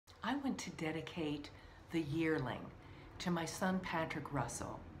want to dedicate The Yearling to my son Patrick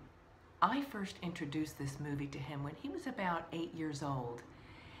Russell. I first introduced this movie to him when he was about 8 years old,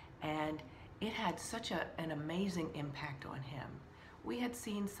 and it had such an amazing impact on him. We had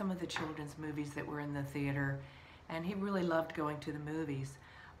seen some of the children's movies that were in the theater, and he really loved going to the movies,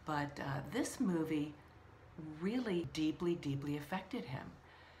 but this movie really deeply affected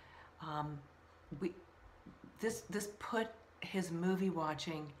him. This put his movie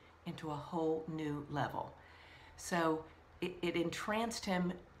watching into a whole new level. So it entranced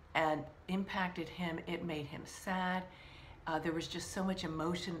him and impacted him. It made him sad. There was just so much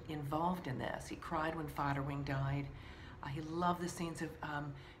emotion involved in this. He cried when Fodderwing died. He loved the scenes of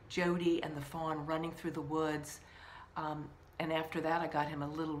Jody and the fawn running through the woods. And after that, I got him a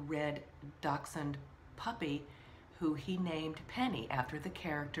little red dachshund puppy who he named Penny after the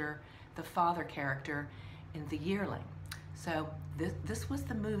character, the father character in The Yearling. So this was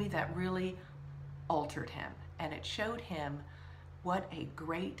the movie that really altered him, and it showed him what a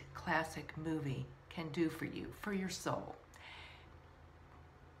great classic movie can do for you, for your soul.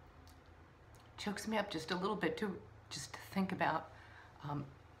 Chokes me up just a little bit to think about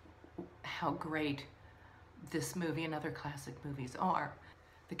how great this movie and other classic movies are.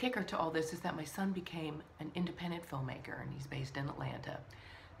 The kicker to all this is that my son became an independent filmmaker, and he's based in Atlanta.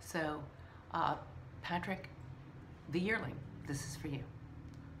 So, Patrick, The Yearling, this is for you.